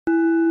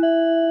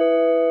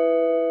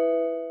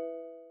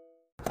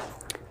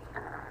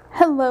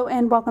Hello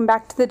and welcome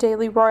back to the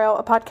Daily Royal,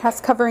 a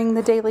podcast covering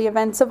the daily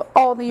events of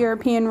all the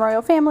European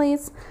royal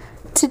families.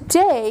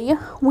 Today,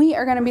 we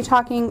are going to be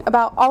talking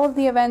about all of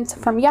the events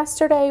from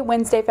yesterday,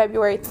 Wednesday,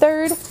 February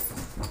 3rd,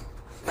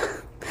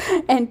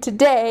 and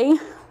today,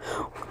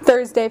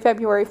 Thursday,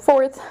 February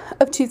 4th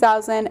of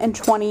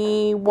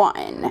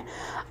 2021.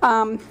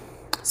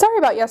 Sorry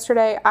about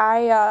yesterday.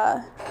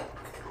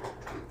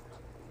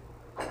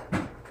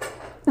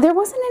 There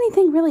wasn't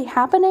anything really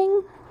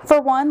happening. For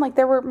one,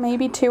 there were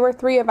maybe 2 or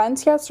 3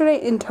 events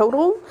yesterday in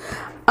total.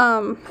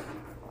 And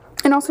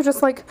also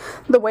just,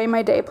 the way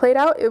my day played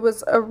out, it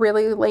was a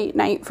really late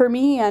night for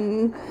me.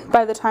 And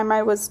by the time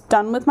I was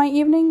done with my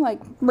evening,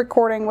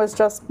 recording was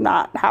just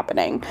not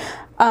happening.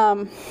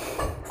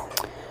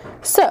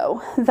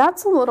 So,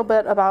 that's a little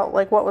bit about,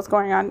 what was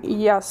going on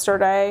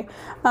yesterday.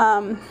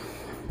 And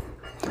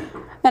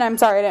I'm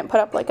sorry I didn't put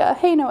up, a,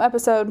 hey, no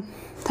episode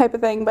type of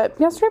thing. But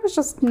yesterday was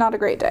just not a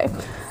great day.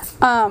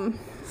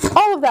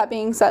 All of that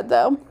being said,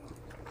 though,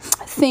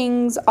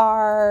 things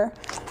are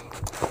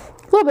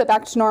a little bit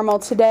back to normal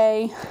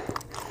today.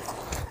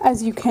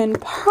 As you can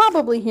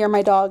probably hear,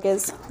 my dog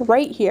is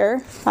right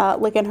here,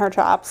 licking her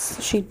chops.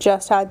 She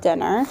just had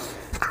dinner.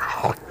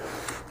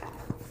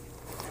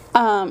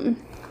 And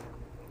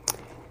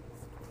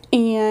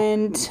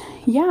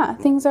yeah,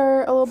 things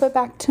are a little bit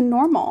back to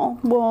normal.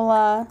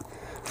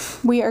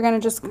 We are going to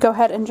just go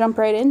ahead and jump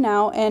right in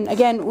now. And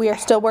again, we are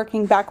still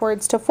working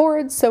backwards to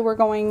forwards. So we're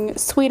going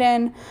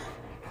Sweden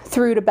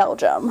through to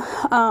Belgium.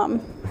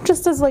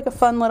 Just as a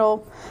fun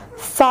little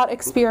thought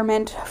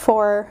experiment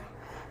for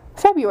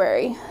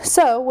February.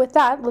 So with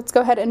that, let's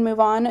go ahead and move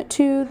on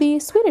to the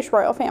Swedish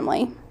royal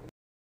family.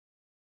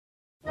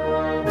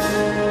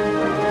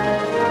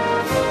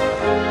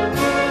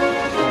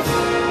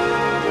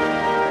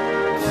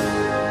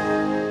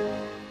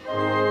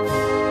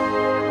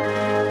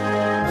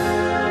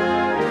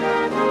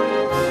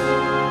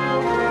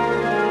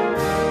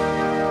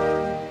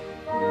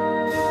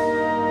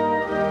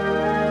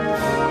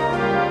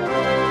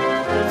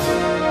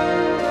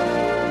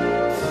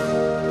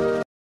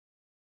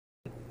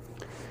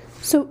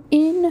 So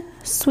in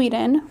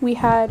Sweden, we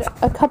had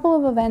a couple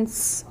of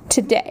events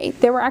today.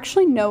 There were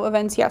actually no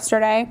events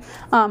yesterday,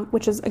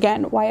 which is,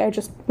 again, why I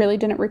just really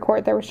didn't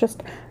record. There was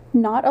just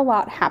not a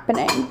lot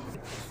happening.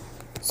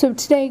 So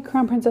today,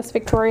 Crown Princess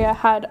Victoria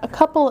had a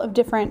couple of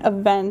different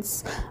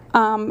events.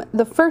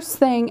 The first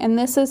thing, and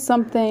this is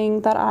something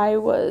that I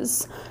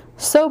was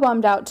so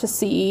bummed out to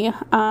see,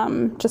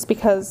 just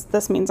because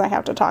this means I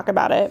have to talk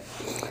about it,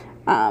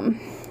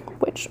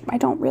 which I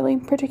don't really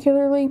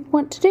particularly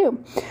want to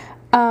do.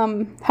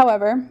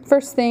 However,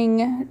 first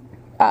thing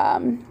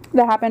that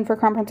happened for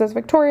Crown Princess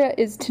Victoria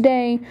is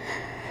today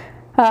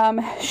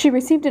she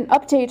received an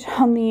update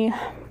on the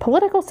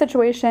political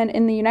situation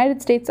in the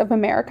United States of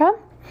America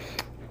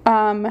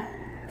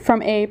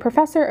from a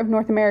professor of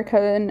North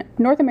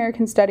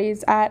American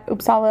Studies at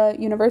Uppsala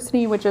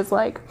University, which is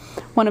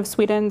one of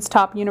Sweden's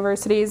top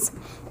universities.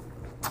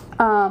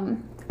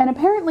 And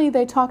apparently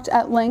they talked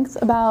at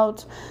length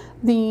about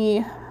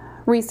the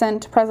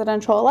recent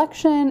presidential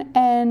election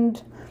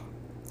and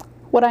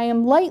what I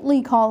am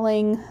lightly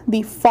calling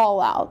the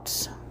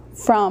fallout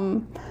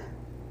from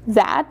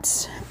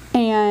that,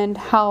 and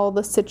how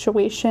the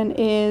situation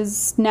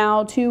is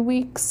now 2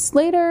 weeks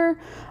later,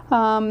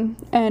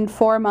 and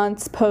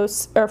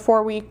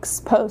 4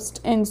 weeks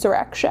post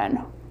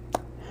insurrection.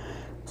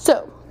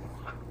 So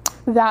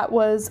that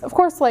was, of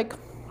course,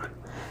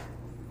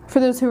 for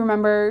those who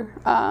remember,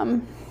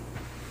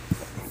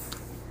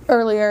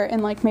 earlier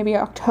in maybe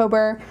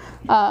October,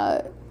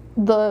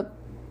 the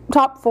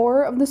top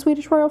 4 of the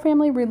Swedish royal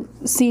family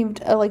received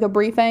a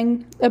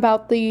briefing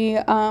about the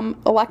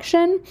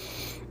election,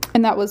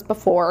 and that was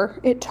before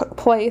it took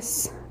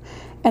place,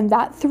 and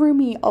that threw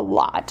me a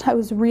lot. I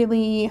was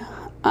really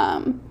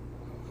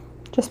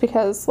just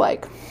because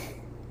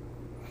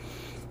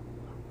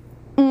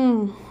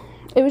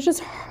it was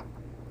just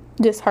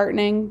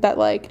disheartening that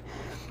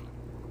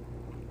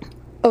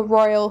a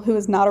royal who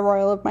is not a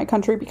royal of my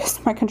country,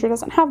 because my country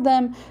doesn't have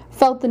them,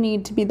 felt the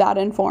need to be that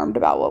informed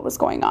about what was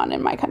going on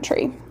in my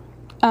country.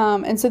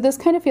 And so this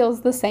kind of feels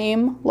the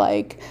same,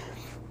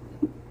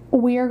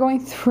 we are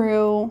going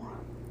through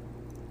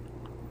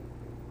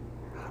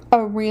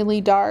a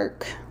really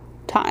dark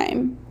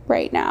time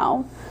right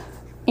now.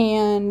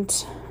 And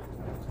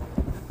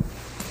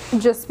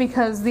just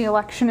because the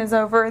election is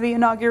over, the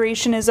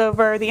inauguration is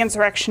over, the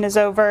insurrection is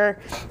over,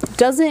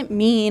 doesn't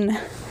mean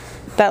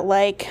that,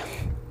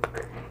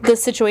 the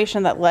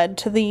situation that led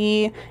to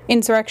the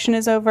insurrection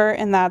is over,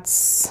 and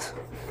that's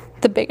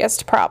the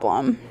biggest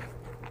problem.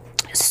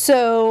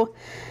 So,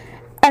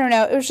 I don't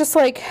know, it was just,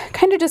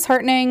 kind of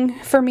disheartening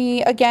for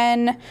me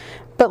again,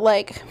 but,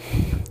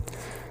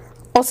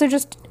 also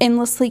just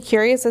endlessly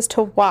curious as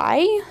to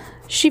why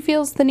she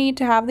feels the need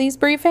to have these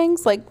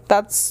briefings.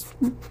 That's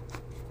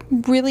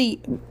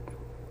really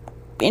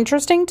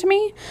interesting to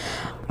me.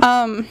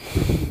 But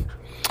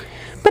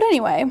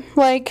anyway,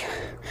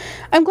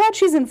 I'm glad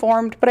she's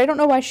informed, but I don't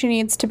know why she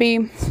needs to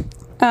be.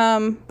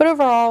 But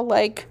overall,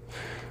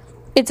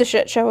 it's a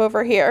shit show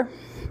over here.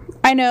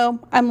 I know,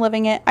 I'm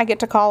living it. I get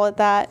to call it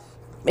that.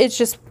 It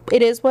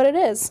is what it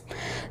is.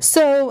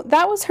 So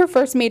that was her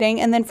first meeting.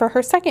 And then for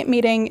her second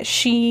meeting,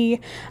 she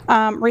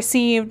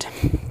received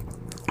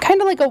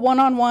kind of like a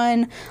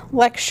one-on-one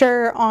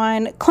lecture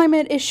on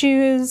climate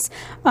issues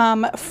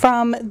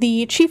from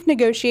the chief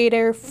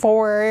negotiator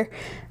for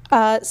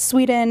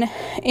Sweden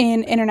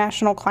in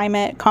international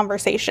climate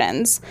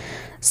conversations.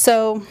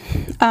 So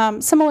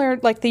similar,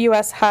 like the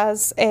U.S.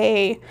 has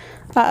a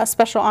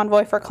special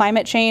envoy for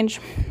climate change.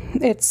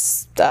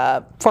 It's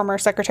former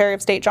Secretary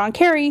of State John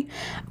Kerry.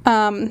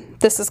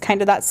 This is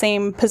kind of that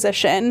same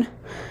position.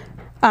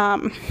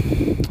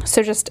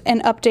 So just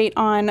an update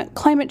on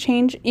climate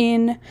change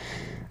in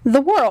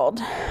the world.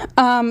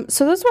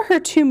 So those were her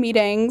two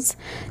meetings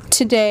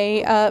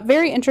today.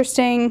 Very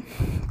interesting.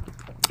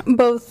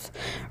 Both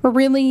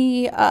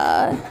really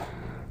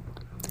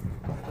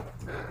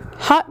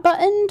hot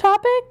button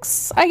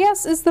topics, I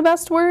guess is the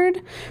best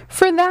word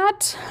for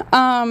that,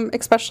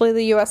 especially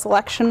the U.S.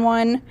 election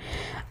one.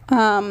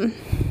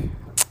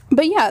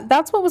 But yeah,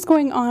 that's what was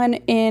going on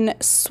in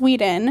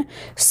Sweden.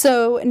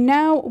 So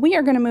now we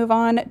are going to move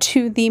on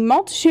to the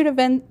multitude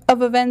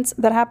of events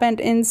that happened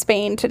in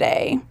Spain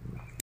today.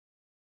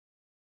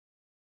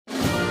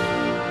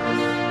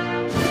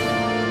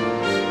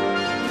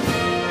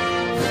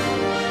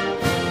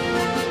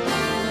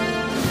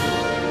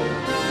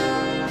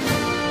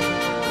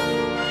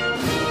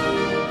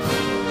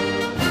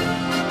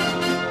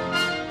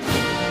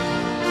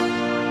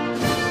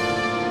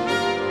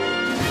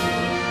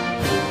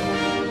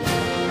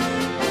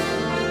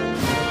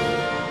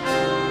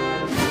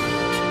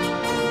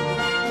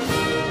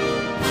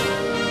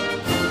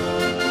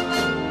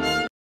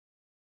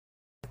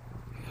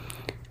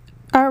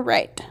 All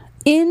right,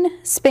 in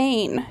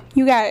Spain,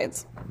 you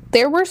guys,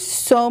 there were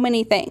so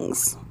many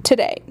things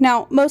today.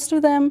 Now, most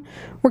of them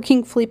were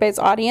King Felipe's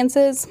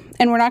audiences,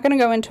 and we're not going to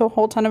go into a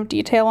whole ton of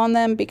detail on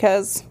them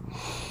because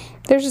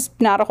there's just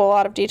not a whole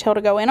lot of detail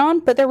to go in on,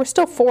 but there were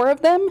still 4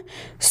 of them.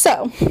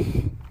 So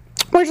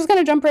we're just going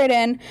to jump right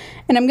in,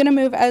 and I'm going to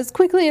move as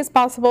quickly as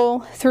possible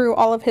through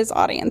all of his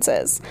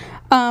audiences.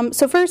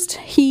 So first,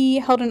 he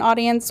held an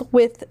audience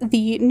with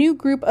the new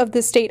group of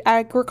the State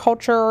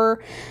Agricultural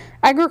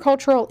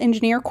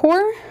Engineer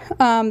Corps.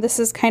 This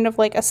is kind of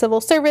like a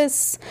civil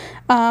service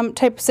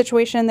type of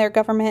situation.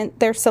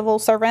 They're civil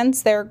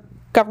servants, they're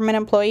government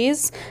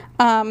employees,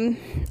 and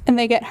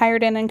they get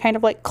hired in kind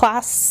of like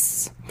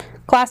classes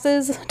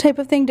type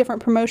of thing,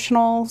 different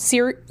promotional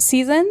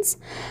seasons.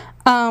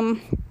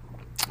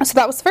 So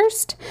that was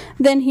first.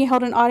 Then he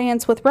held an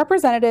audience with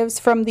representatives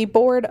from the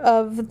board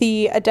of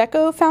the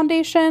ADECO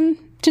Foundation.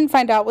 Didn't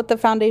find out what the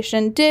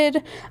foundation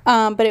did,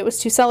 but it was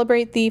to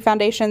celebrate the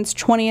foundation's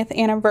 20th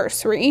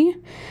anniversary.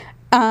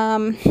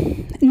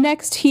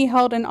 Next, he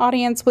held an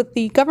audience with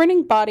the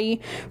governing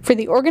body for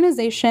the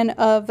Organization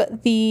of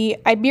the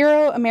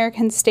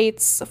Ibero-American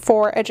States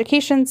for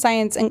Education,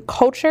 Science, and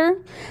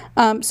Culture.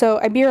 So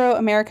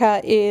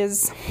Ibero-America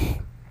is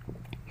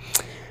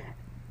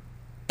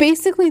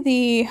basically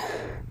the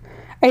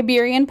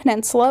Iberian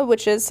Peninsula,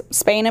 which is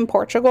Spain and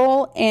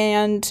Portugal,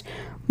 and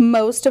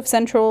most of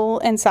Central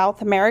and South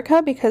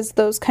America, because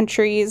those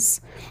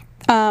countries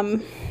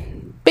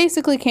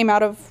basically came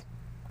out of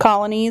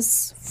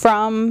colonies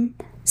from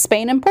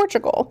Spain and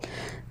Portugal.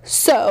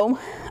 So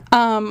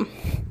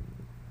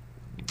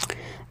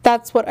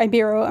that's what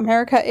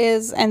Ibero-America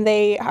is, and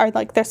they are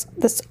like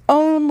this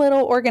own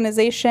little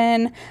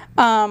organization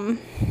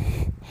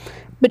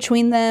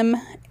between them,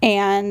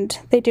 and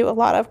they do a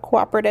lot of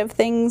cooperative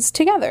things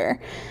together.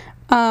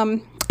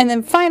 And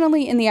then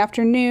finally, in the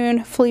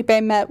afternoon,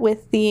 Felipe met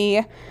with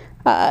the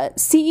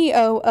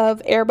CEO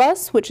of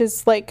Airbus, which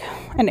is like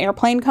an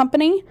airplane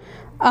company,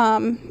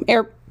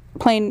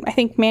 airplane, I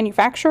think,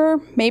 manufacturer,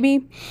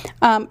 maybe,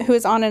 who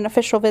is on an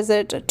official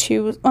visit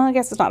to, well, I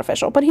guess it's not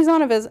official, but he's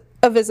on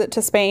a visit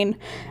to Spain.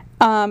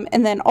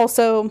 And then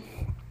also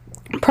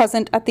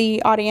present at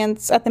the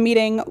audience at the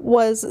meeting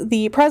was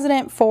the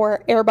president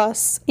for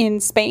Airbus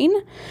in Spain.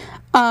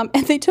 And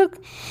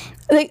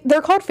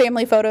they're called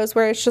family photos,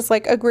 where it's just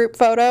like a group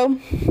photo,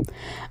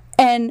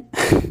 and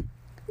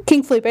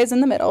King Felipe is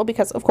in the middle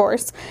because, of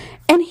course,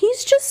 and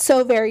he's just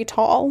so very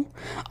tall.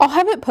 I'll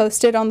have it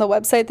posted on the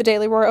website,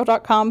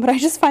 thedailyroyal.com, but I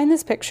just find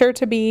this picture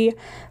to be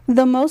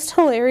the most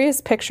hilarious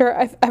picture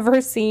I've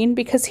ever seen,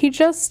 because he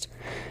just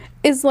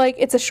is like,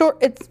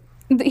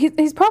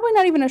 he's probably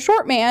not even a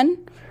short man,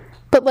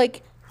 but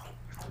like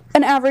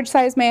an average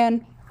sized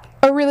man,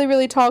 a really,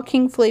 really tall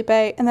King Felipe,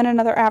 and then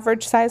another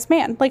average sized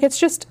man. Like,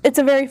 it's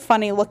a very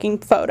funny looking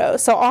photo.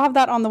 So I'll have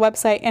that on the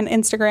website and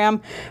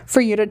Instagram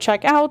for you to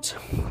check out.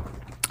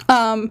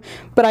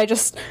 But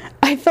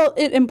I felt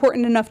it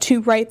important enough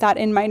to write that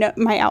in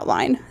my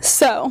outline.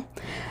 So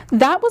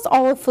that was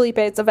all of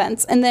Felipe's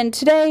events. And then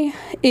today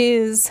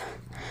is,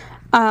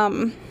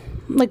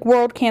 like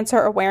World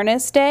Cancer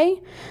Awareness Day.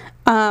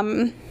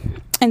 And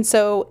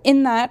so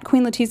in that,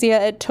 Queen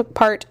Letizia took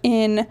part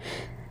in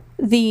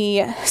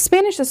the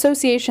Spanish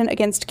Association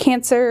Against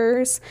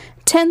Cancer's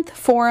 10th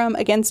Forum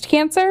Against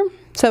Cancer.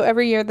 So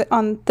every year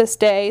on this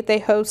day, they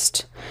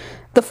host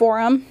the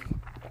forum.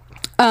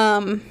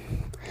 And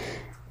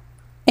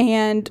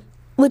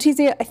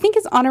Letizia, I think,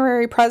 is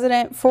honorary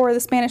president for the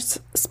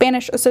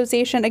Spanish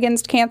Association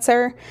Against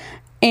Cancer.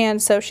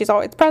 And so she's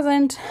always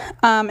present,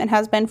 and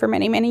has been for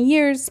many, many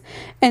years.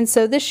 And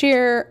so this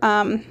year,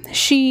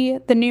 she,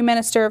 the new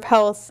Minister of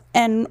Health,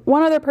 and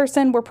one other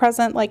person were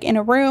present, like, in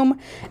a room.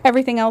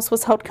 Everything else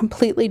was held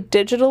completely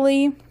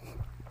digitally.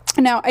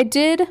 Now,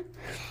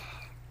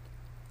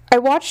 I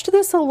watched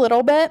this a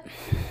little bit,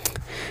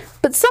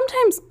 but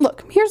sometimes,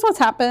 look, here's what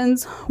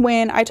happens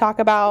when I talk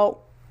about,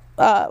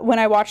 when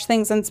I watch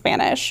things in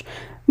Spanish.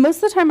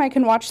 Most of the time I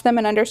can watch them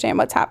and understand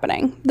what's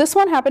happening. This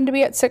one happened to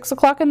be at 6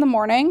 o'clock in the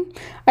morning.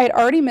 I had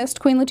already missed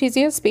Queen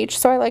Letizia's speech,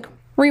 so I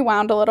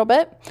rewound a little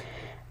bit.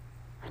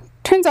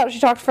 Turns out she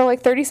talked for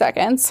 30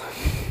 seconds.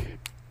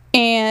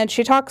 And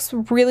she talks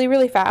really,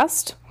 really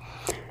fast.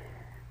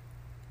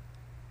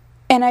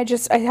 And I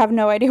have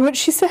no idea what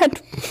she said.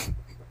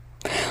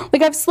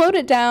 I've slowed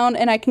it down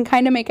and I can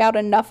kind of make out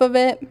enough of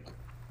it.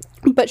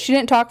 But she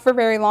didn't talk for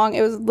very long.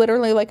 It was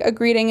literally a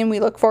greeting, and we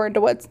look forward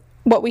to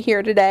what we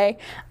hear today.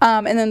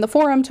 And then the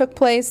forum took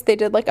place. They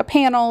did a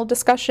panel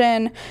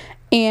discussion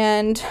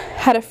and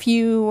had a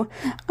few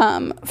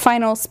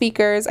final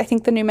speakers. I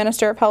think the new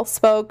Minister of Health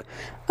spoke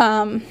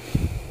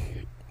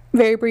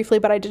very briefly,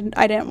 but I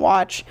didn't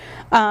watch.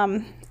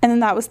 And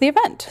then that was the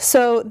event.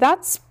 So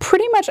that's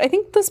pretty much, I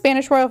think the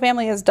Spanish royal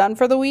family is done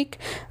for the week.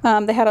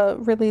 They had a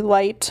really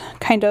light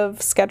kind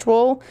of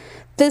schedule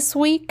this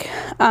week.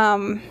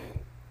 But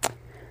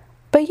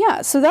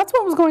yeah, so that's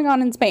what was going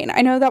on in Spain.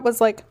 I know that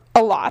was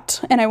a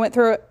lot, and I went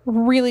through it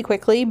really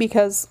quickly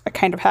because I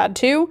kind of had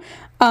to.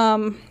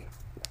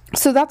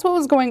 So that's what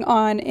was going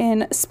on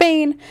in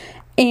Spain,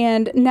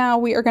 and now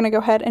we are going to go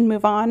ahead and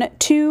move on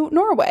to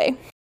Norway.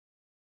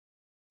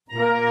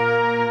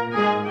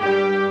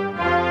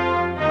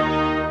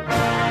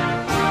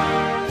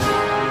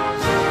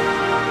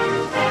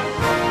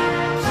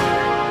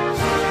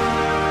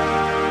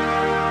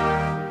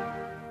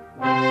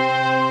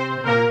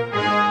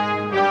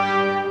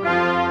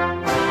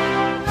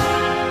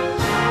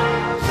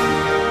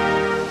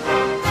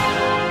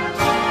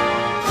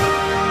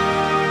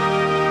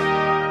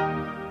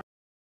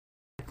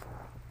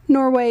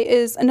 Norway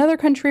is another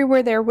country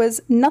where there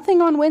was nothing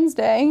on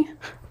Wednesday,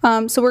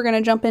 so we're going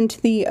to jump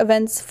into the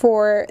events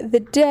for the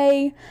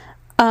day,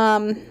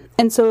 and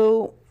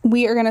so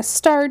we are going to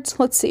start,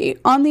 let's see,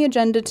 on the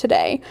agenda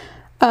today.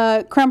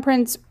 Crown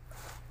Prince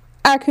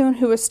Haakon,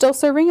 who is still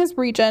serving as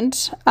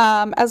regent,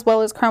 as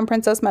well as Crown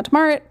Princess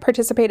Mette-Marit,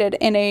 participated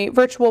in a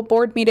virtual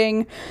board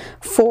meeting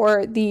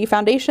for the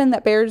foundation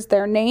that bears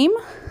their name,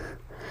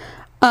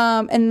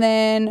 and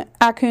then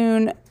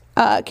Haakon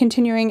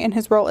continuing in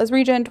his role as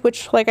regent,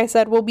 which, like I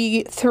said, will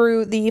be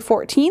through the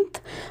 14th,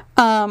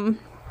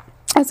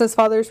 as his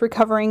father's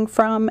recovering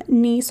from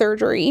knee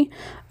surgery.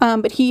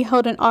 But he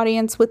held an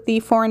audience with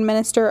the foreign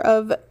minister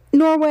of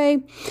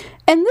Norway,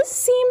 and this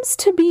seems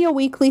to be a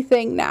weekly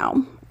thing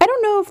now. I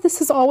don't know if this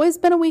has always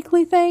been a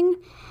weekly thing.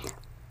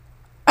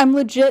 I'm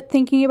legit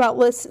thinking about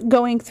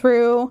going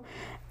through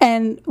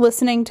and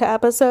listening to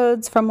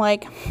episodes from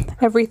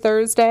every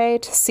Thursday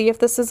to see if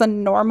this is a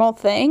normal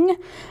thing.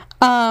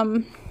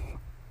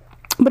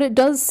 But it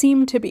does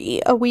seem to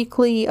be a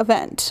weekly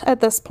event at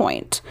this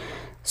point.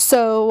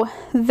 So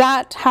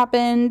that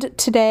happened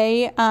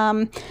today.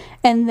 And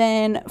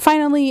then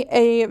finally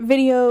a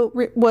video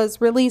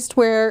was released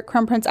where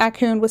Crown Prince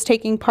Haakon was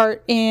taking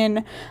part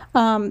in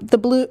the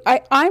Blue...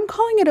 I'm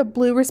calling it a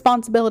Blue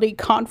Responsibility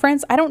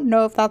Conference. I don't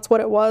know if that's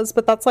what it was,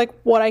 but that's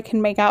what I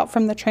can make out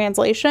from the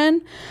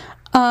translation.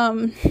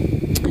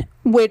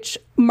 Which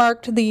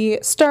marked the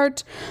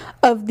start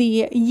of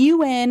the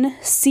UN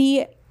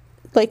Sea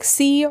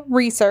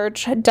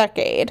research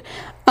decade,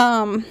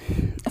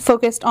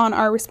 focused on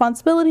our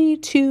responsibility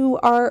to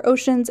our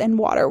oceans and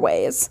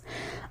waterways.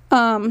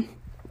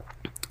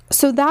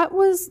 So that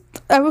was,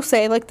 I will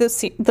say,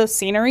 the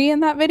scenery in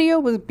that video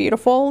was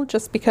beautiful,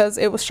 just because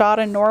it was shot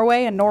in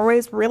Norway, and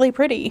Norway's really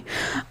pretty.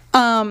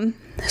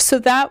 So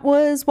that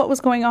was what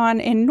was going on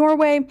in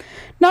Norway.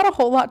 Not a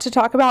whole lot to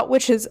talk about,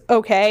 which is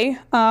okay.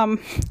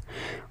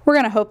 We're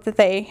going to hope that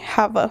they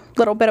have a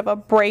little bit of a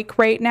break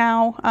right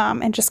now,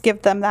 and just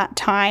give them that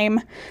time.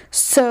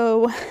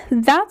 So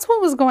that's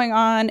what was going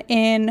on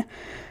in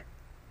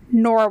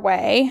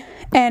Norway.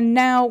 And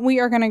now we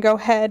are going to go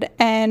ahead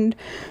and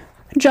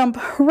jump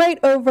right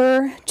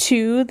over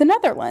to the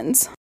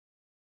Netherlands.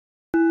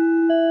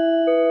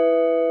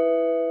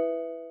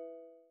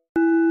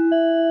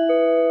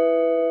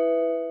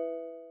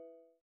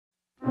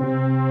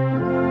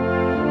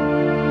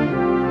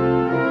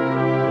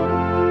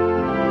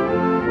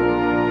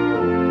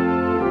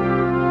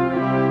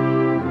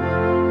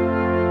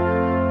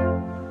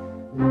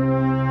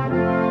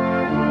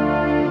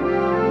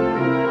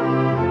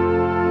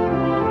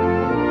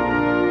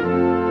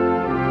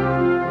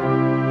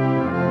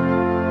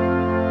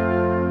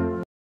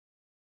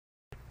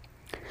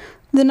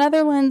 The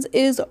Netherlands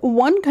is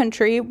one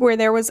country where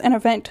there was an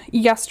event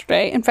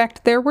yesterday. In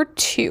fact, there were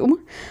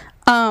two.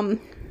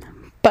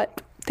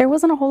 but there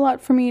wasn't a whole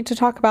lot for me to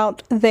talk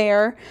about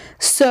there.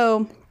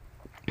 So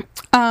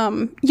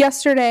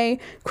yesterday,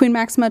 Queen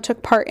Maxima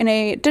took part in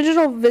a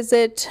digital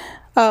visit,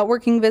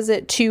 working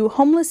visit to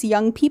homeless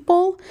young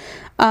people,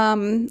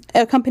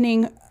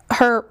 accompanying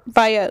her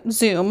via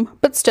Zoom,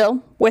 but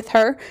still with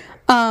her,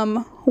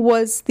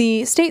 was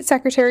the State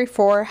Secretary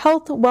for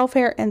Health,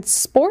 Welfare, and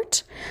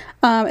Sport.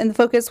 And the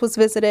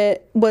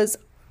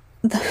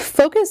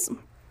focus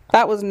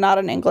that was not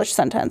an English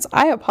sentence.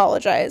 I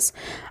apologize.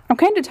 I'm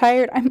kind of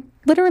tired. I'm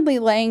literally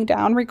laying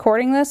down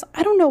recording this.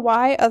 I don't know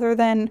why, other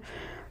than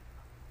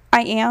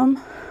I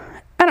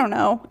don't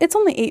know. It's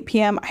only 8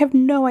 p.m. I have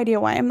no idea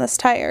why I'm this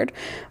tired.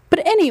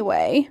 But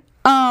anyway,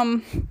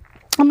 let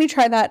me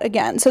try that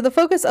again. So the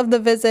focus of the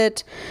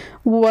visit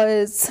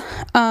was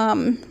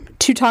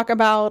to talk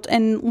about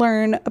and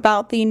learn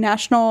about the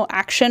National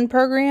Action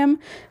Program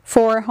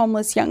for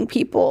homeless young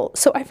people.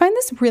 So I find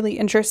this really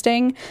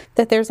interesting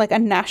that there's like a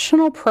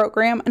national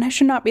program, and I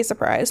should not be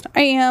surprised.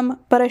 I am,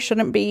 but I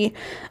shouldn't be,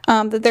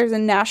 that there's a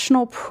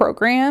national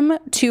program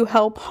to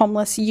help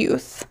homeless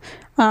youth.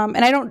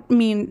 And I don't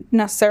mean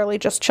necessarily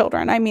just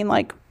children. I mean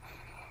like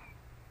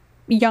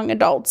young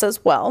adults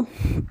as well.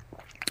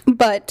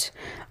 But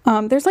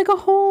there's like a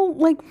whole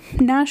like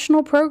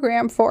national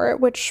program for it,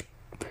 which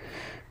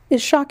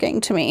is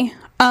shocking to me.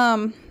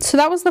 So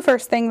that was the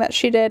first thing that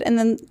she did. And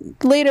then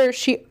later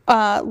she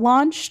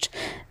launched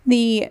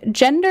the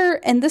gender,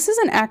 and this is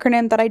an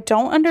acronym that I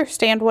don't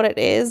understand what it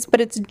is, but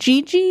it's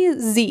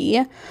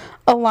GGZ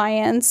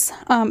Alliance.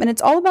 And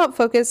it's all about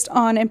focused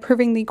on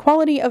improving the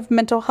quality of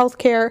mental health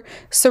care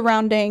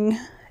surrounding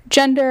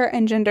gender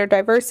and gender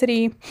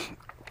diversity,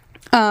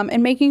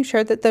 and making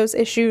sure that those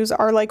issues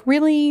are like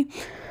really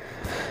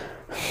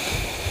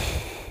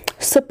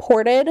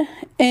supported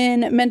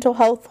in mental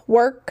health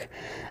work,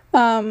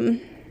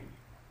 not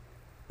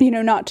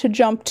to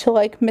jump to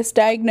like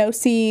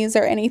misdiagnoses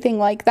or anything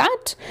like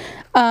that,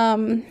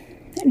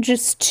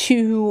 just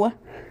to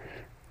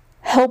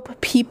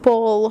help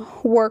people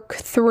work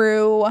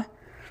through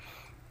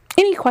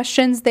any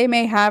questions they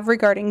may have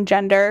regarding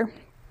gender.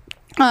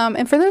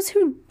 And for those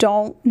who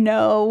don't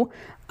know,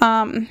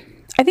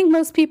 I think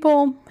most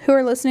people who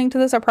are listening to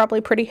this are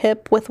probably pretty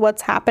hip with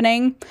what's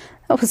happening.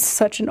 That was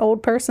such an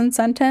old person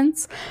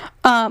sentence.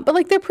 But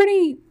like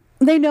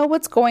they know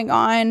what's going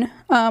on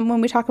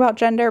when we talk about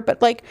gender.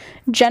 But like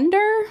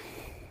gender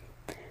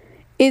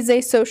is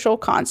a social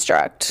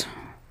construct,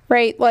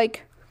 right?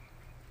 Like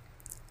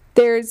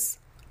there's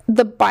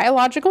the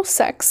biological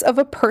sex of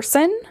a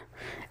person,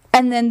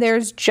 and then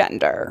there's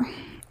gender.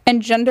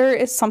 And gender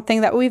is something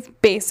that we've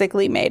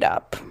basically made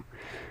up.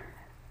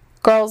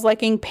 Girls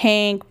liking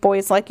pink,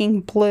 boys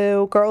liking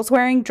blue, girls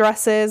wearing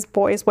dresses,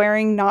 boys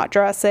wearing not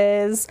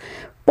dresses,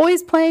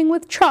 boys playing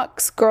with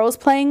trucks, girls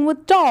playing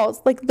with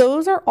dolls. Like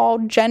those are all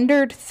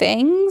gendered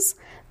things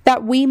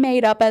that we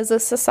made up as a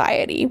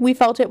society. We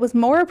felt it was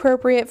more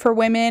appropriate for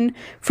women,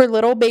 for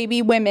little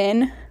baby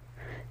women,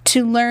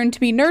 to learn to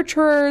be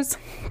nurturers,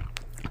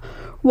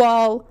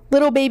 while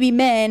little baby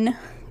men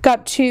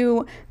got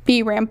to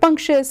be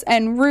rambunctious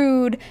and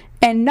rude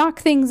and knock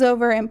things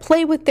over and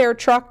play with their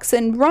trucks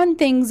and run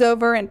things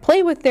over and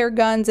play with their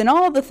guns and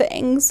all the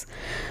things,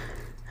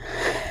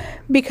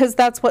 because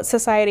that's what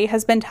society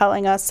has been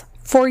telling us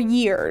for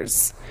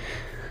years.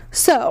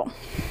 So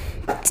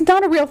it's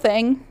not a real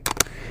thing.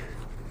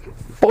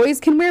 Boys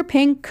can wear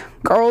pink,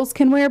 girls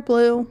can wear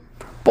blue,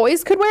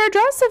 boys could wear a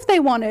dress if they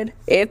wanted.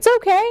 It's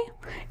okay.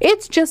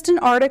 It's just an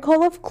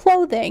article of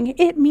clothing.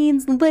 It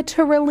means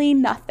literally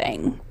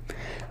nothing.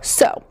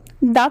 So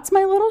that's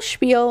my little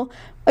spiel.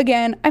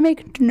 Again, I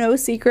make no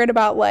secret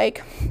about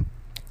like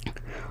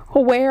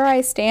where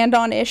I stand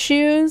on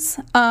issues.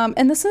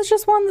 And this is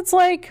just one that's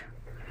like,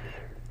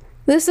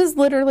 this is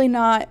literally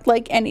not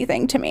like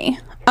anything to me.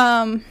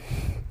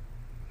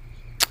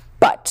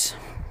 But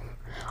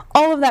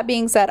all of that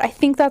being said, I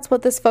think that's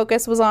what this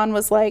focus was on,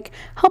 was like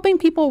helping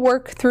people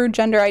work through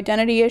gender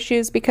identity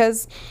issues,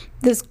 because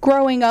this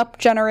growing up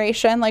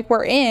generation like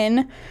we're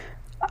in,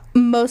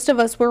 most of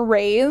us were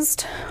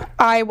raised,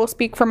 I will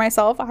speak for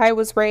myself, I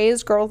was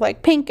raised girls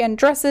like pink and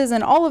dresses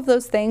and all of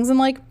those things. And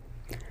like,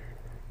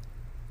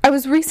 I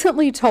was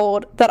recently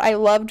told that I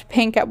loved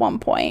pink at one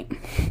point.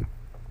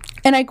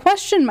 And I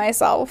question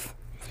myself.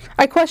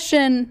 I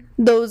question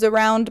those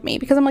around me,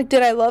 because I'm like,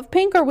 did I love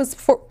pink, or was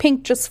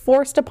pink just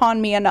forced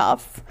upon me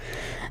enough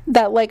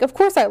that like, of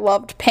course I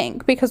loved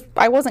pink because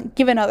I wasn't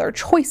given other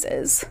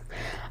choices.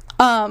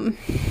 And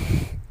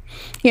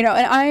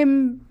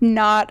I'm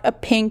not a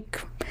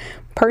pink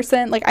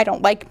person. Like, I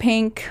don't like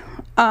pink.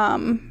 I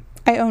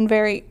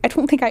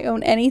don't think I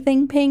own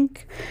anything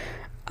pink.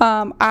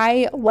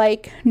 I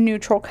like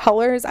neutral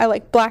colors. I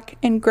like black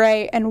and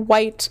gray and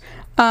white.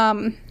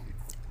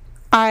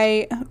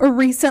 I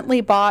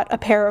recently bought a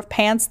pair of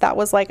pants that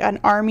was like an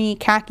army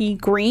khaki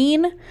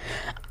green.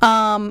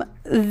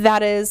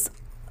 That is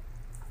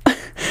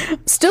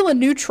still a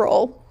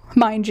neutral,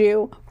 mind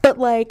you, but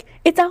like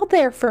it's out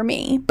there for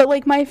me. But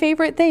like my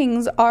favorite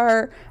things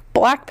are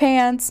black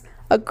pants,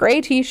 a gray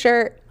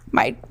t-shirt,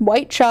 my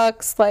white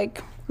chucks,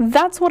 like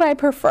that's what I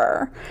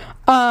prefer.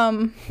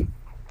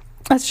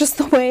 That's just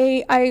the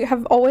way I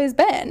have always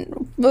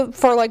been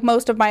for like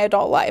most of my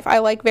adult life. I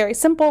like very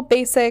simple,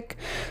 basic.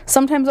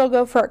 Sometimes I'll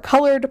go for a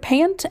colored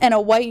pant and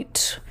a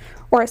white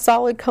or a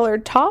solid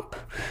colored top,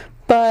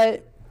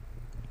 but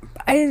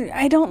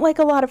I don't like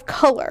a lot of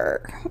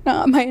color.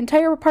 My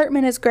entire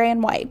apartment is gray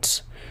and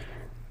white.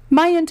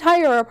 My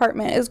entire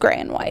apartment is gray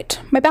and white.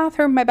 My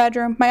bathroom, my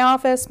bedroom, my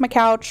office, my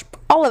couch,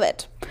 all of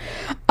it.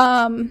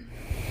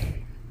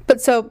 But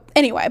so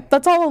anyway,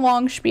 that's all a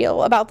long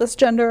spiel about this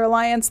gender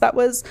alliance that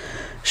was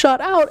shot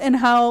out and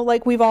how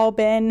like we've all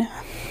been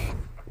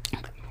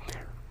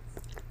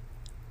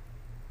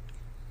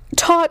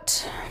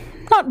taught,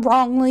 not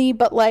wrongly,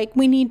 but like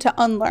we need to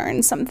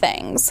unlearn some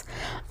things.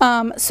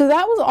 So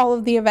that was all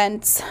of the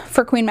events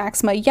for Queen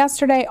Maxima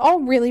yesterday,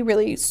 all really,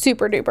 really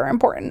super duper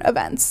important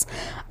events.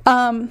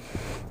 And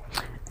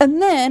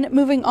then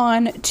moving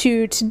on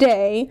to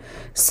today,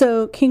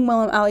 so King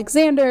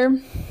Willem-Alexander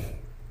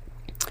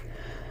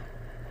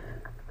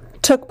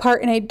took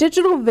part in a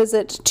digital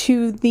visit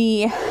to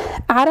the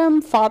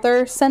Adam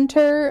Father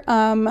Center,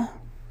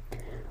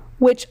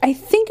 which I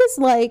think is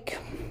like,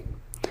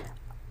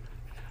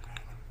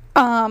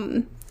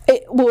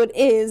 it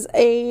is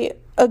a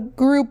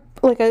group,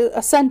 like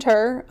a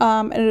center,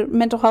 a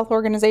mental health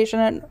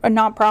organization, a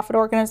nonprofit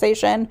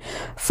organization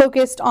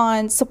focused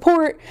on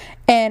support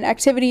and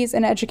activities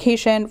and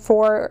education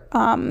for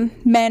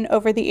men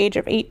over the age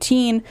of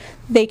 18.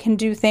 They can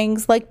do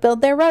things like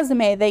build their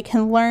resume. They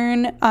can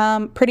learn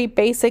pretty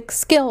basic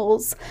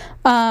skills,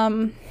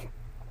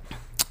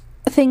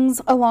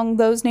 things along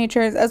those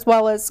natures, as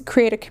well as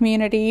create a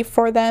community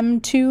for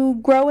them to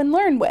grow and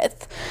learn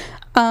with.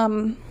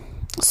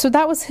 So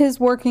that was his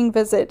working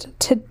visit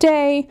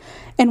today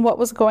and what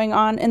was going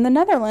on in the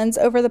Netherlands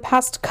over the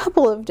past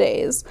couple of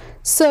days.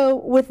 So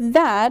with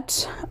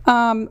that,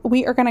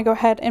 we are going to go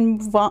ahead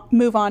and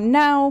move on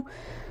now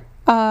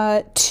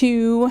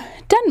to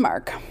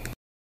Denmark.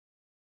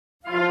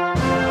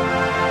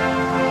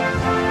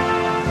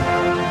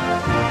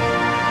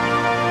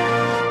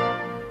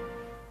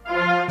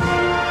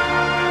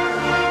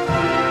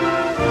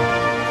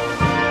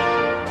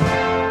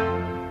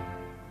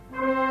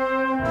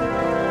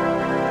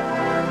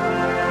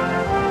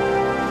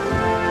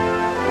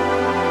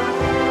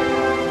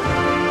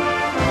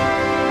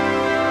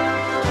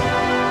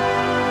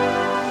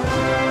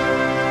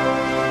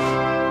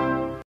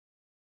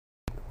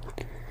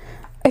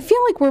 I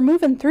feel like we're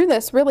moving through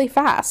this really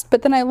fast,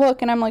 but then I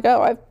look and I'm like,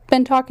 oh, I've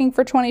been talking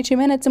for 22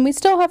 minutes and we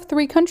still have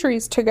 3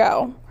 countries to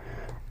go.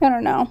 I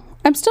don't know.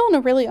 I'm still in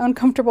a really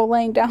uncomfortable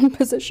laying down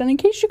position, in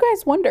case you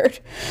guys wondered.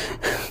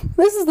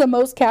 This is the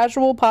most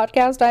casual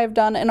podcast I have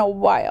done in a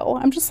while.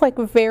 I'm just like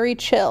very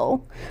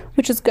chill,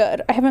 which is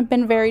good. I haven't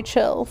been very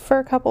chill for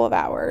a couple of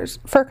hours,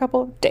 for a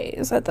couple of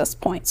days at this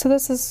point. So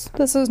this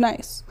is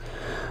nice.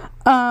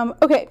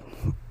 Okay.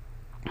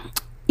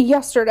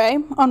 Yesterday,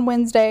 on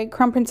Wednesday,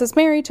 Crown Princess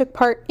Mary took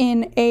part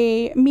in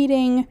a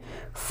meeting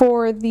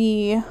for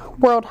the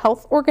World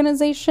Health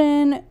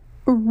Organization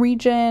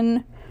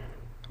regional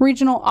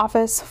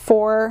office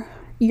for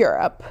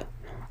Europe,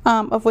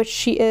 of which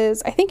she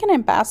is, I think, an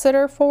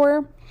ambassador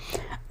for.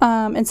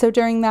 And so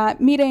during that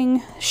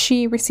meeting,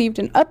 she received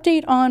an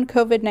update on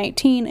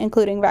COVID-19,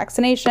 including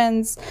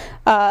vaccinations,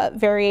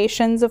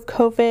 variations of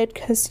COVID,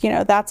 because,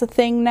 that's a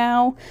thing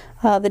now,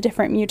 the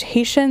different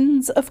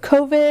mutations of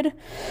COVID.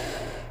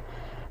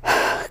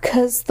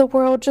 Because the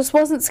world just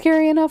wasn't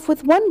scary enough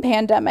with one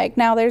pandemic.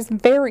 Now there's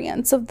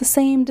variants of the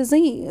same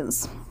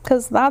disease,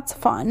 because that's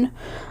fun.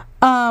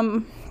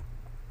 So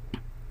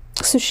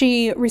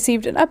she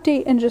received an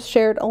update and just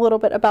shared a little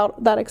bit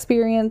about that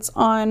experience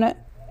on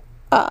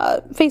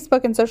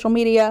Facebook and social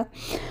media.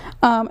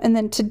 And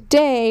then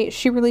today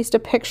she released a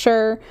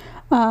picture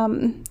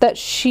that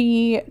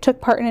she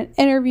took part in an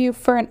interview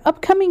for an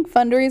upcoming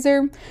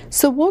fundraiser.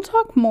 So we'll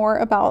talk more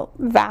about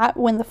that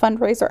when the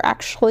fundraiser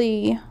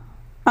actually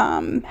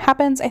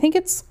happens. I think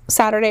it's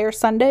Saturday or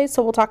Sunday,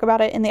 so we'll talk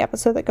about it in the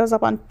episode that goes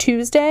up on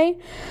Tuesday.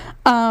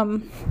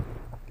 But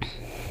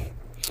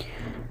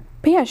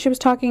yeah, she was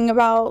talking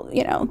about,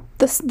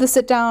 the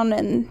sit down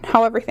and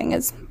how everything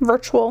is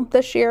virtual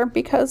this year,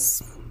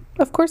 because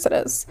of course it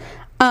is.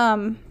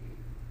 Oh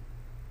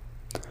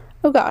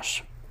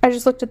gosh, I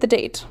just looked at the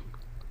date.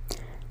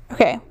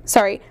 Okay,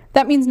 sorry.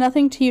 That means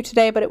nothing to you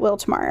today, but it will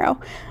tomorrow.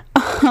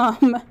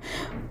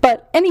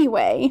 But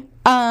anyway,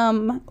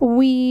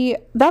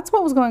 that's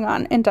what was going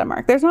on in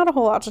Denmark. There's not a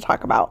whole lot to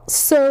talk about.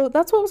 So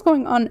that's what was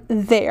going on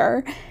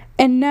there.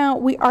 And now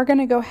we are going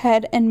to go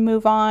ahead and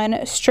move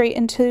on straight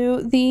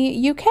into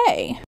the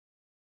UK.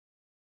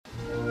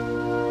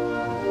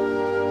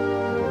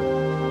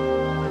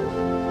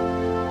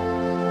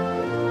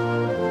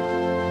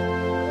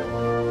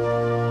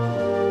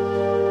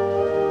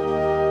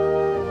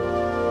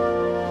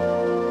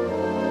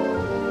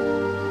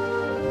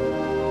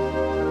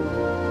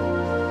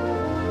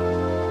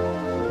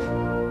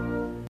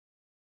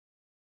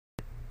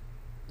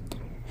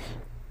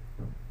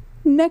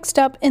 Next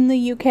up in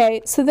the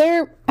UK, so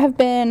there have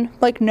been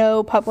like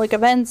no public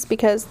events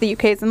because the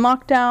UK is in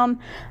lockdown.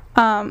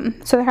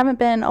 So there haven't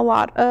been a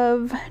lot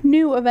of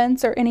new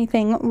events or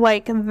anything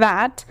like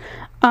that.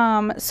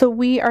 So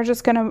we are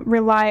just going to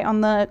rely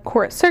on the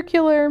court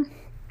circular.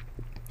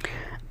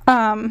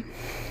 Oh,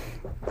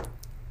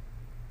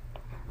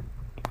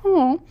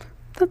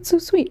 that's so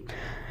sweet.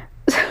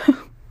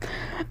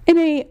 In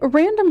a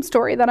random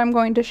story that I'm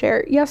going to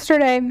share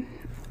yesterday,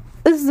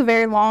 this is a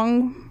very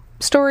long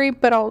story,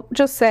 but I'll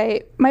just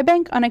say my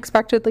bank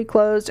unexpectedly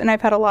closed, and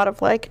I've had a lot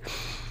of like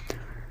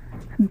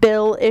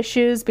bill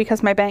issues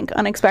because my bank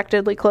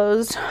unexpectedly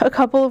closed a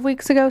couple of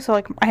weeks ago. So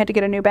like I had to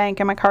get a new bank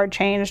and my card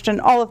changed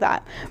and all of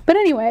that. But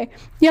anyway,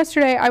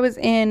 yesterday I was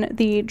in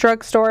the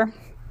drugstore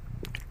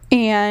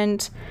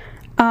and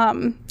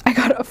I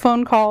got a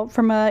phone call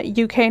from a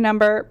UK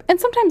number, and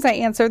sometimes I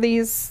answer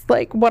these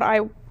like what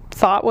I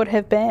thought would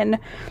have been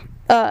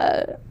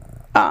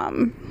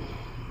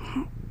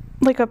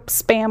like a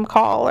spam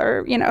call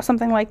or, you know,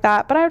 something like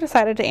that. But I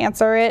decided to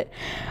answer it.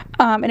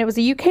 And it was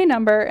a UK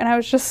number. And I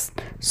was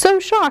just so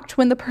shocked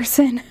when the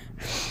person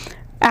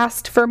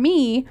asked for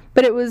me.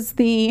 But it was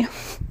this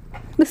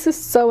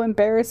is so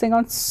embarrassing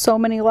on so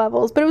many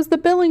levels. But it was the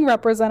billing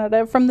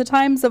representative from the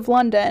Times of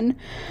London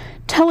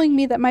telling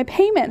me that my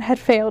payment had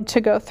failed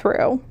to go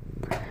through.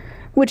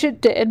 Which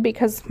it did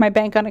because my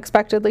bank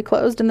unexpectedly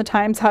closed and the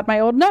Times had my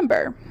old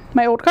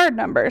card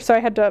number. So I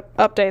had to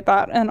update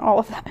that and all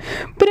of that.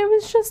 But it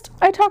was just,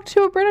 I talked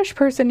to a British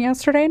person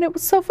yesterday and it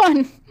was so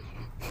fun.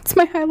 It's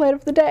my highlight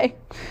of the day.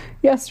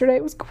 Yesterday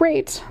it was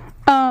great.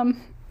 But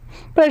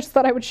I just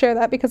thought I would share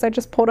that because I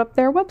just pulled up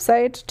their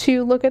website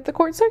to look at the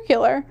court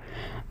circular.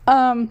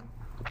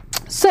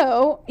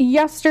 So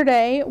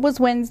yesterday was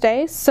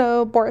Wednesday.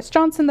 So Boris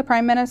Johnson, the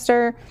Prime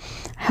Minister,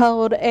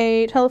 held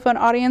a telephone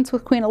audience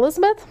with Queen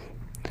Elizabeth.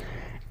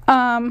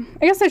 I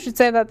guess I should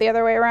say that the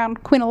other way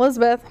around. Queen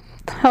Elizabeth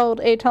held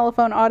a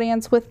telephone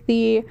audience with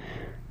the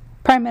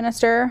Prime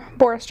Minister,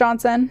 Boris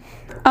Johnson.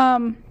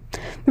 The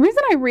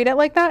reason I read it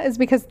like that is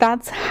because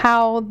that's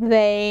how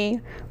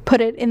they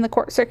put it in the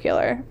court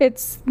circular.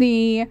 It's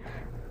the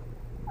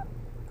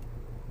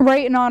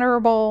Right and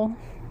Honourable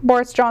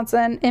Boris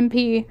Johnson,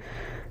 MP,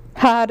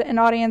 had an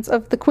audience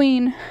of the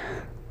Queen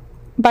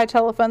by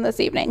telephone this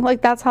evening.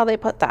 Like, that's how they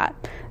put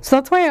that. So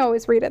that's why I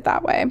always read it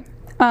that way.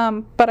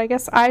 But I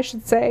guess I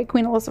should say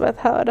Queen Elizabeth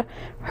had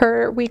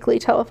her weekly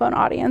telephone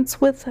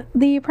audience with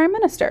the Prime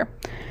Minister.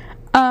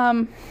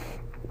 And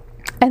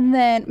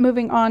then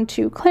moving on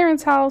to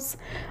Clarence House,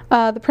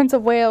 the Prince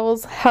of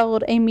Wales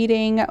held a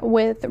meeting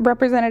with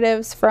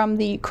representatives from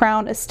the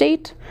Crown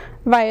Estate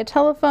via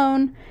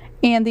telephone,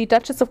 and the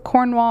Duchess of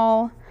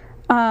Cornwall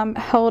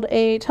held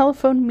a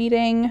telephone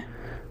meeting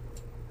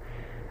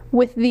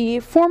with the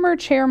former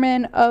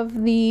chairman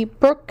of the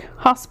Brooke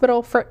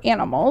Hospital for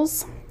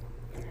Animals.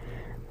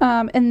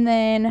 And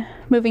then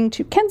moving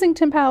to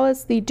Kensington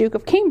Palace, the Duke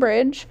of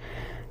Cambridge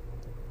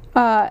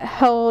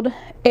held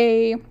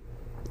a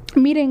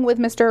meeting with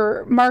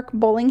Mr. Mark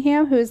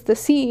Bullingham, who is the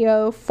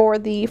CEO for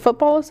the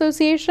Football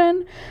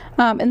Association,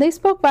 and they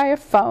spoke via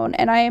phone,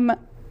 and I am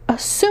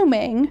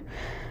assuming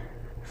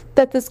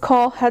that this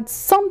call had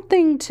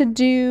something to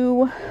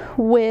do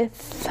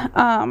with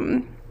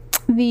I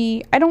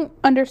don't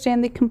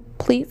understand the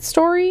complete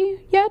story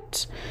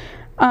yet,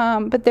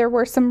 but there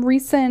were some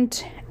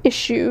recent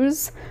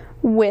issues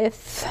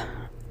with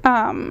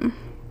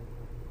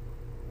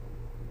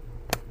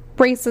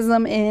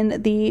racism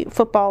in the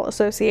Football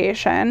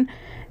Association,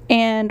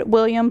 and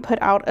William put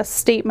out a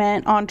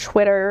statement on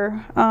Twitter,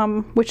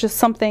 which is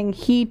something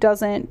he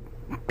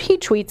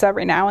tweets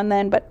every now and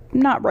then, but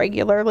not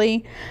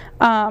regularly,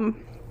 but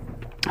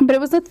it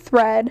was a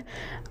thread,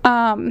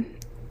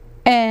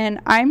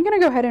 and I'm going to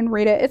go ahead and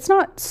read it. It's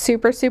not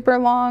super, super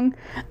long,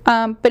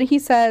 but he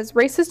says,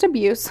 "Racist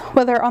abuse,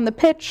 whether on the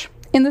pitch,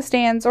 in the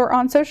stands, or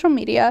on social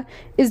media,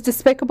 is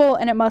despicable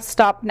and it must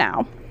stop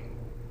now.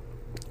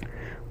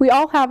 We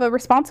all have a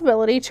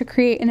responsibility to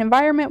create an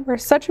environment where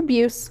such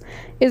abuse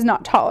is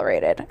not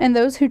tolerated, and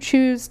those who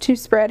choose to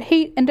spread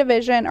hate and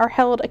division are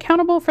held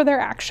accountable for their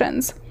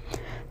actions.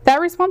 That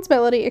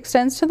responsibility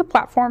extends to the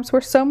platforms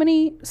where so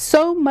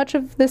much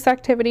of this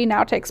activity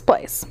now takes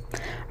place.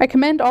 I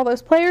commend all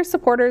those players,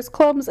 supporters,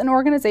 clubs, and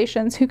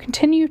organizations who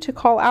continue to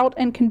call out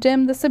and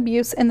condemn this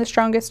abuse in the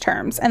strongest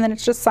terms." And then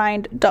it's just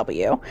signed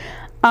W.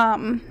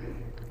 But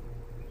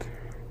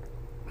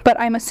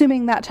I'm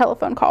assuming that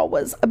telephone call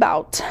was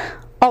about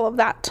all of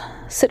that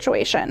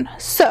situation.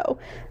 So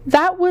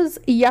that was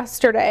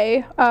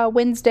yesterday,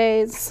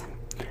 Wednesday's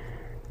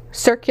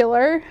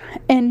circular,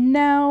 and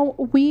now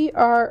we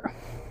are...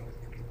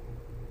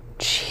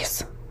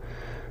 Jeez,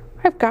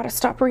 I've got to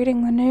stop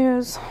reading the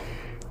news.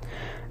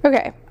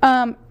 Okay,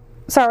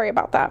 sorry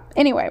about that.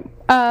 Anyway,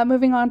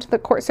 moving on to the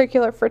court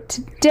circular for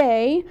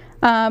today.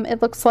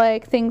 It looks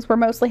like things were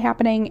mostly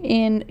happening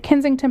in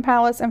Kensington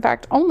Palace. In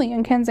fact, only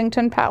in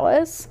Kensington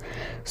Palace.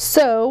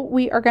 So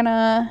we are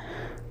gonna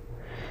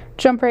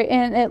jump right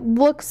in. It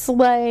looks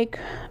like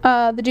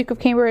the Duke of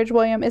Cambridge,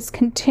 William, is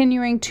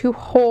continuing to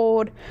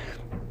hold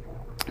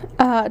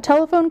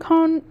telephone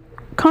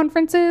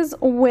conferences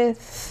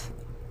with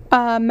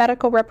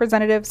medical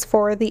representatives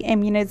for the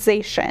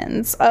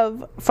immunizations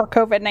for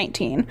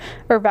COVID-19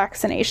 or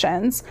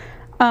vaccinations.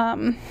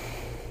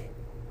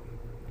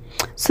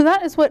 So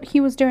that is what he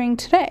was doing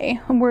today.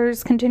 We're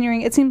just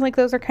continuing. It seems like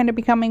those are kind of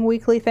becoming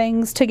weekly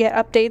things to get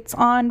updates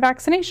on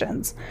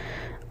vaccinations.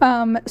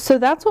 So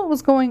that's what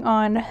was going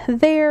on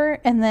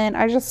there. And then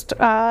I just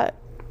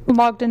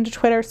logged into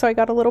Twitter, so I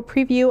got a little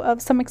preview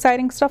of some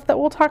exciting stuff that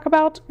we'll talk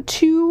about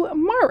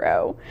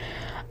tomorrow.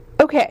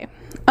 Okay,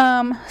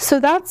 so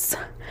that's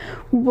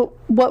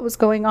what was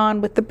going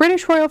on with the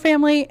British royal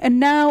family. And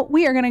now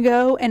we are going to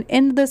go and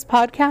end this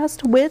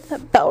podcast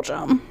with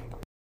Belgium.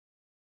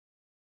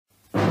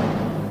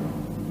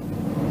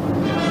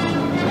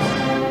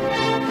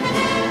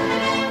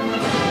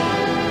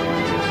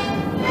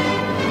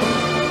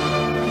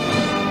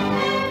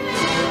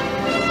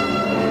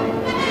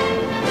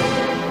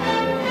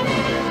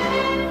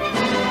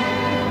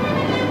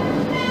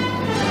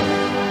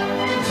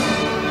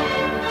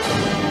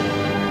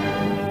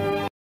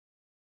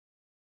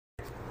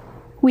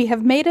 We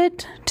have made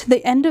it to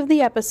the end of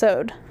the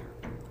episode.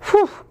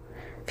 Whew.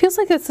 Feels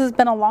like this has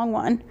been a long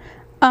one.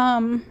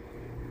 But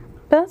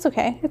that's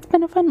okay. It's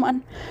been a fun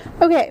one.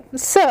 Okay,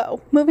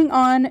 so moving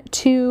on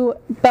to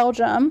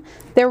Belgium.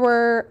 There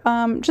were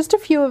just a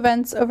few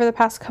events over the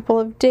past couple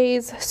of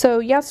days. So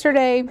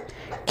yesterday,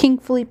 King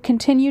Philippe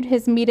continued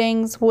his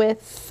meetings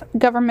with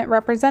government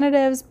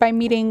representatives by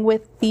meeting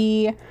with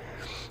the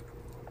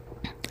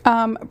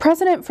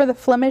president for the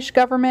Flemish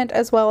government,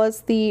 as well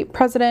as the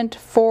president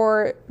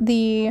for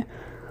the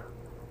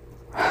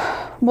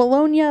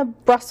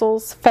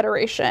Wallonia-Brussels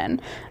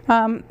Federation.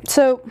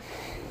 So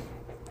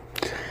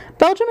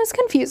Belgium is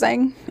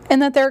confusing in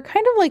that there are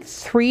kind of like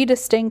three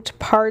distinct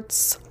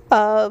parts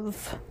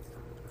of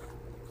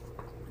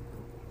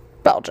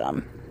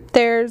Belgium.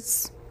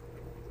 There's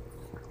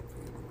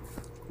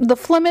the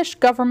Flemish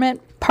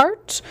government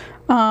part,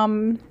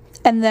 and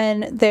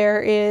then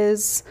there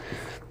is...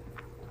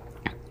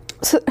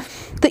 So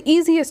the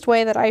easiest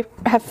way that I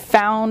have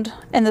found,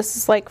 and this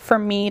is like for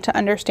me to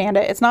understand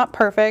it, it's not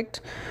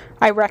perfect.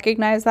 I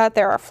recognize that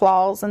there are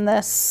flaws in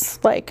this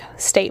like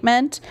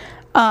statement.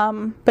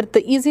 But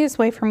the easiest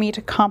way for me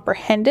to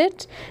comprehend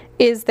it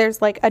is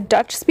there's like a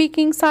Dutch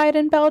speaking side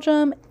in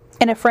Belgium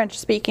and a French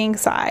speaking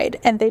side,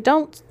 and they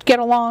don't get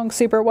along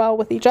super well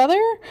with each other,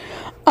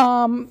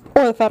 or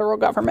the federal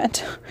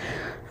government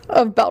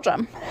of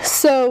Belgium.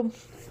 So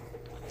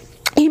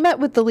he met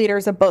with the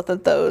leaders of both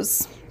of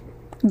those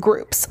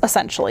groups,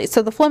 essentially.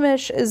 So the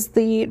Flemish is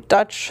the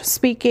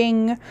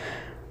Dutch-speaking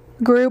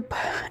group,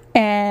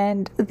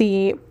 and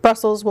the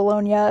Brussels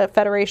Wallonia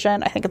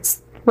Federation, I think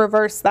it's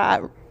reverse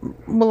that,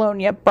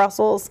 Wallonia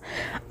Brussels,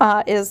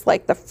 is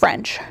like the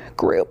French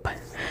group.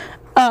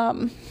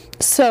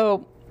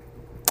 So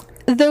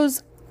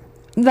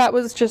that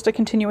was just a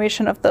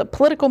continuation of the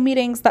political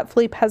meetings that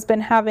Philippe has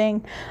been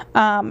having.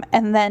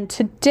 And then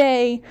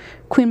today,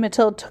 Queen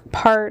Mathilde took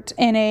part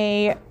in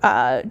a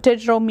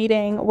digital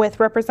meeting with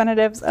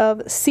representatives of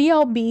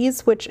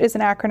CLBs, which is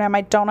an acronym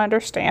I don't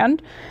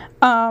understand.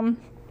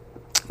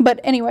 But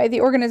anyway,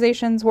 the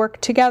organizations work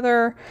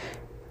together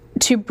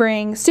to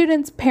bring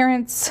students,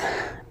 parents,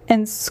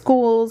 and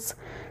schools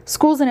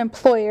and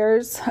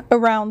employers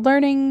around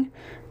learning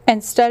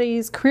and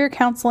studies, career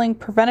counseling,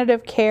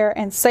 preventative care,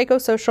 and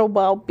psychosocial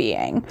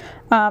well-being.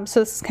 So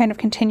this is kind of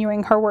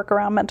continuing her work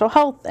around mental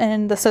health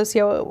and the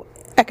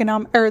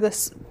socioeconomic, or the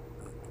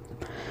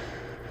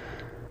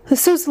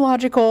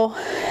sociological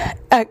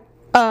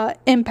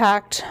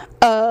impact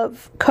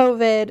of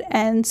COVID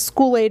and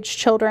school-age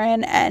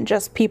children and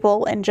just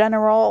people in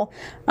general,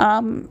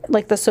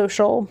 like the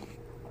social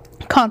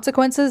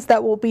consequences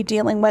that we'll be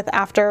dealing with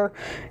after,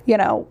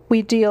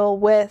 we deal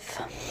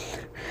with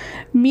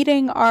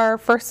meeting our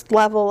first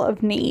level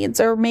of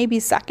needs, or maybe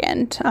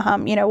second.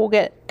 We'll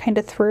get kind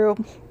of through,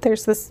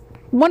 there's this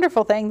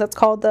wonderful thing that's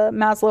called the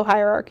Maslow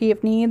hierarchy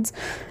of needs.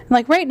 And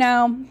like right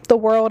now, the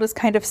world is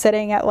kind of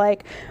sitting at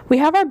like, we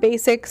have our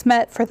basics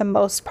met for the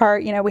most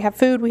part. We have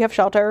food, we have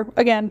shelter,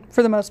 again,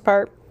 for the most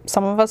part.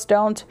 Some of us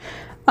don't.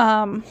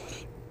 And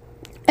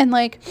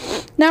like,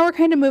 now we're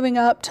kind of moving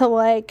up to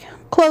like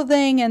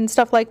clothing and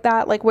stuff like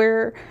that. Like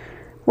we're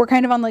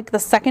kind of on like the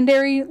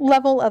secondary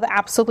level of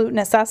absolute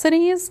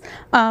necessities.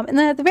 And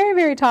then at the very,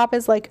 very top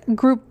is like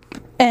group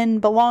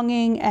and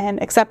belonging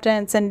and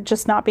acceptance and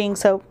just not being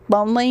so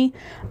lonely.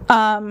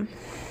 And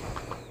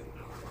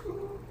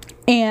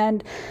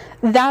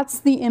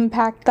that's the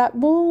impact that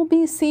we'll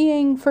be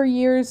seeing for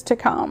years to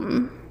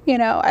come,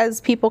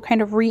 as people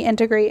kind of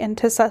reintegrate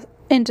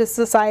into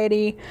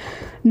society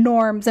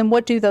norms, and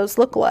what do those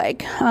look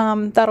like.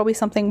 That'll be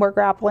something we're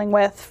grappling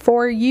with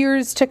for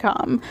years to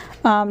come.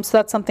 So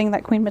that's something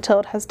that Queen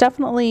Mathilde has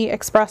definitely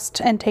expressed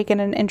and taken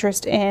an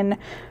interest in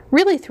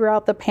really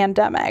throughout the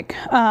pandemic.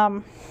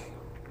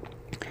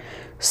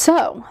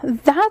 So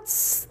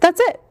that's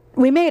it.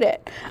 We made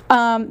it.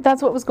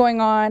 That's what was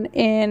going on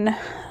in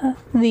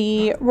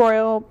the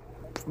royal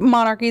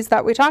monarchies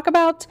that we talk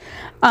about.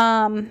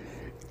 And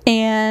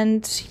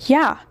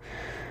yeah.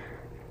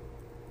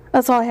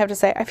 That's all I have to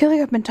say. I feel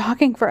like I've been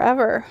talking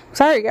forever.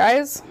 Sorry,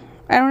 guys.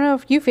 I don't know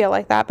if you feel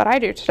like that, but I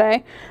do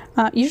today.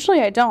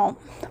 Usually I don't.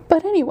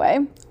 But anyway,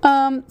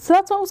 so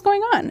that's what was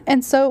going on.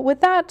 And so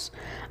with that,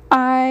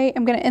 I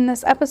am going to end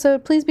this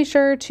episode. Please be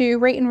sure to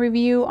rate and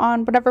review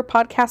on whatever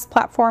podcast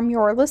platform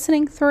you're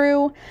listening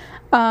through.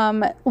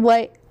 Visit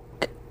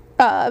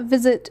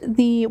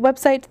the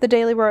website,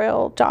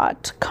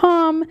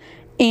 thedailyroyal.com,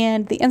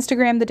 and the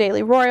Instagram, The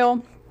Daily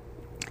Royal.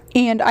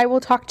 And I will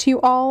talk to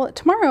you all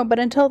tomorrow. But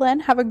until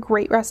then, have a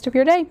great rest of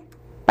your day.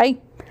 Bye.